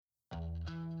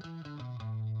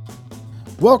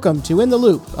Welcome to In the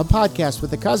Loop, a podcast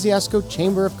with the Kosciuszko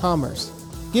Chamber of Commerce,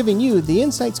 giving you the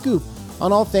inside scoop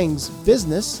on all things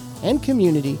business and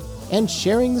community and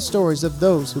sharing the stories of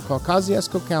those who call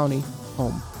Kosciuszko County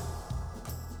home.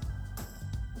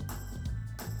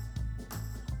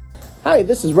 Hi,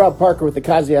 this is Rob Parker with the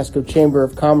Kosciuszko Chamber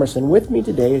of Commerce, and with me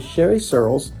today is Sherry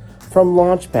Searles from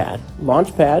Launchpad.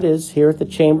 Launchpad is here at the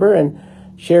Chamber, and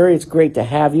Sherry, it's great to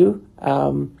have you.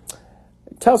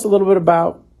 Tell us a little bit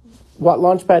about what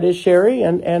Launchpad is, Sherry,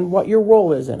 and what your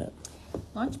role is in it.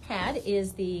 Launchpad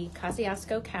is the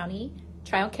Kosciuszko County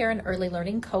Child Care and Early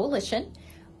Learning Coalition,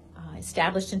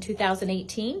 established in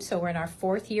 2018, so we're in our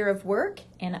fourth year of work,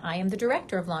 and I am the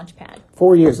director of Launchpad.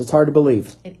 4 years, it's hard to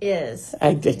believe. It is.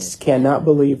 I just cannot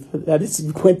believe that it's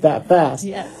went that fast.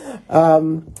 Yes.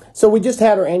 So we just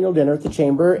had our annual dinner at the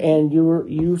Chamber, and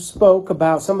you spoke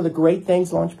about some of the great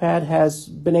things Launchpad has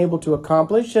been able to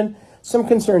accomplish and some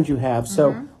concerns you have. So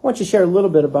why don't you share a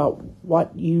little bit about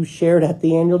what you shared at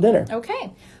the annual dinner?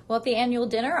 Okay. Well, at the annual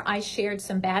dinner, I shared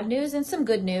some bad news and some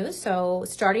good news. So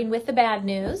starting with the bad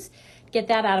news, get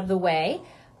that out of the way.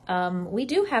 We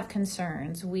do have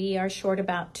concerns. We are short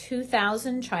about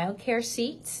 2,000 child care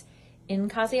seats in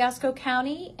Kosciuszko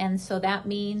County, and so that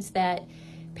means that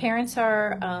parents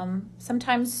are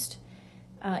sometimes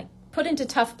put into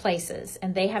tough places,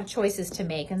 and they have choices to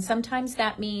make. And sometimes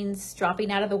that means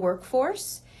dropping out of the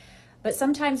workforce, but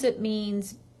sometimes it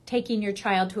means taking your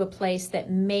child to a place that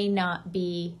may not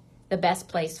be the best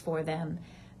place for them.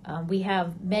 We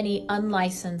have many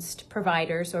unlicensed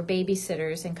providers or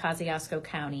babysitters in Kosciuszko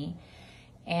County.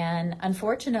 And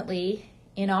unfortunately,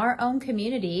 in our own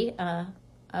community,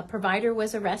 a provider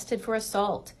was arrested for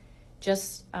assault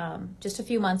just a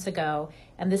few months ago.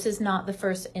 And this is not the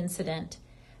first incident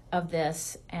of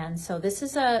this. And so this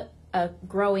is a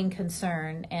growing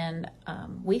concern, and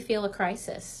we feel a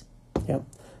crisis. Yep.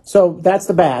 So that's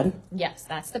the bad. Yes,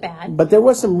 that's the bad. But there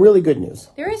was some really good news.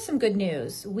 There is some good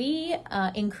news. We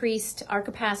increased our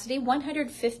capacity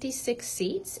 156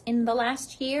 seats in the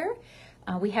last year.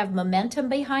 We have momentum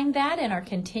behind that and are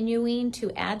continuing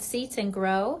to add seats and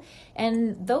grow.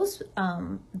 And those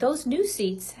new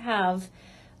seats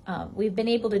we've been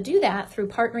able to do that through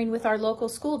partnering with our local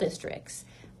school districts.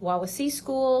 Wawasee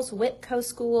Schools, Whitco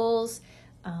Schools,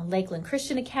 Lakeland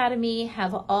Christian Academy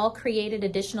have all created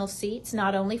additional seats,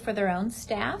 not only for their own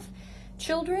staff,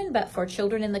 children, but for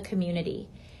children in the community.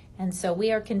 And so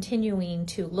we are continuing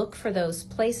to look for those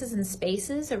places and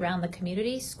spaces around the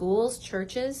community, schools,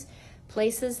 churches,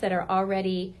 places that are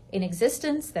already in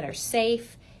existence, that are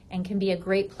safe, and can be a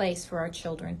great place for our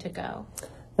children to go.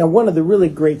 Now, one of the really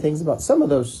great things about some of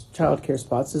those child care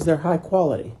spots is they're high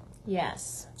quality.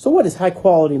 Yes. So what does high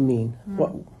quality mean?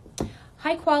 What?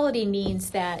 High quality means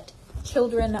that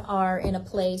children are in a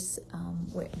place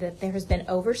that there has been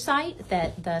oversight,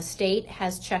 that the state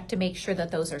has checked to make sure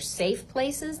that those are safe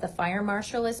places. The fire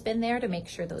marshal has been there to make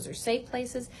sure those are safe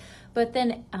places. But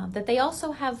then that they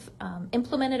also have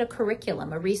implemented a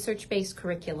curriculum, a research-based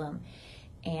curriculum.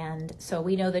 And so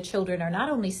we know that children are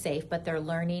not only safe, but they're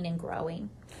learning and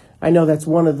growing. I know that's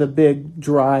one of the big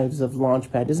drives of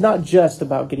Launchpad. It's not just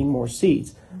about getting more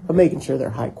seats, but making sure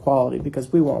they're high quality,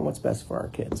 because we want what's best for our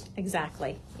kids.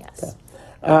 Exactly, yes.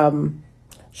 Okay.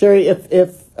 Sherry,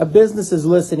 if a business is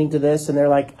listening to this and they're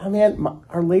like, oh man,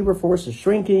 our labor force is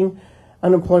shrinking,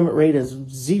 unemployment rate is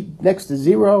next to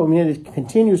zero, I mean, it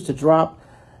continues to drop,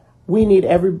 we need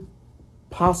every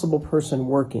possible person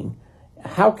working.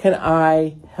 How can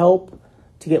I help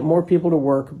to get more people to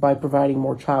work by providing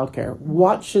more childcare?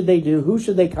 What should they do? Who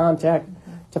should they contact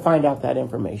to find out that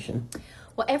information?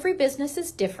 Well, every business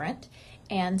is different,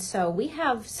 and so we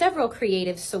have several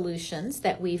creative solutions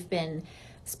that we've been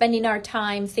spending our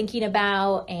time thinking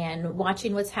about and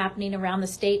watching what's happening around the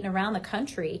state and around the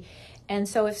country. And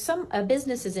so if a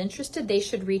business is interested, they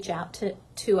should reach out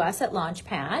to us at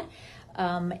Launchpad,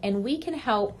 and we can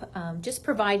help just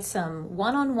provide some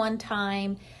one-on-one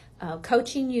time,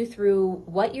 coaching you through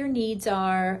what your needs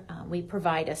are. We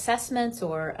provide assessments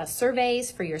or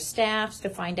surveys for your staffs to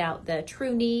find out the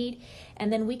true need,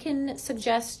 and then we can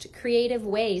suggest creative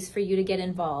ways for you to get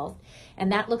involved.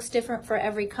 And that looks different for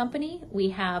every company. We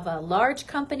have a large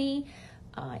company,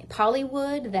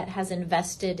 Pollywood, that has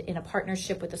invested in a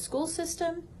partnership with the school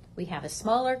system. We have a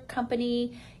smaller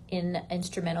company in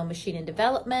instrumental machine and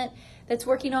development that's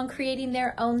working on creating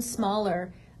their own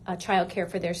smaller childcare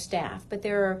for their staff. But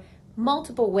there are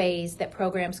multiple ways that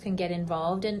programs can get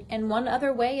involved, and one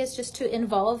other way is just to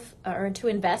involve or to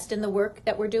invest in the work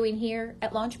that we're doing here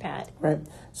at Launchpad. Right.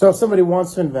 So if somebody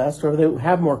wants to invest or they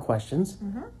have more questions,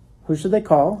 who should they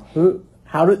call?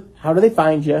 How do they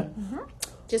find you?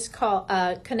 just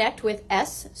connect with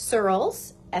S.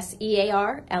 Searles,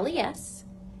 Searles,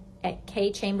 at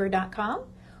kchamber.com,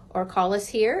 or call us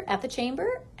here at the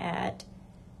chamber at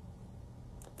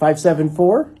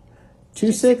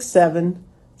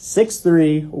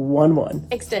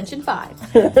 574-267-6311. extension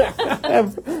 5.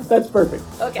 That's perfect.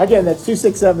 Okay. Again, that's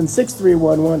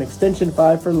 267-6311, extension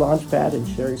 5 for Launchpad and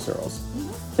Sherry Searles.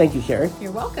 Thank you, Sherry.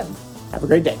 You're welcome. Have a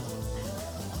great day.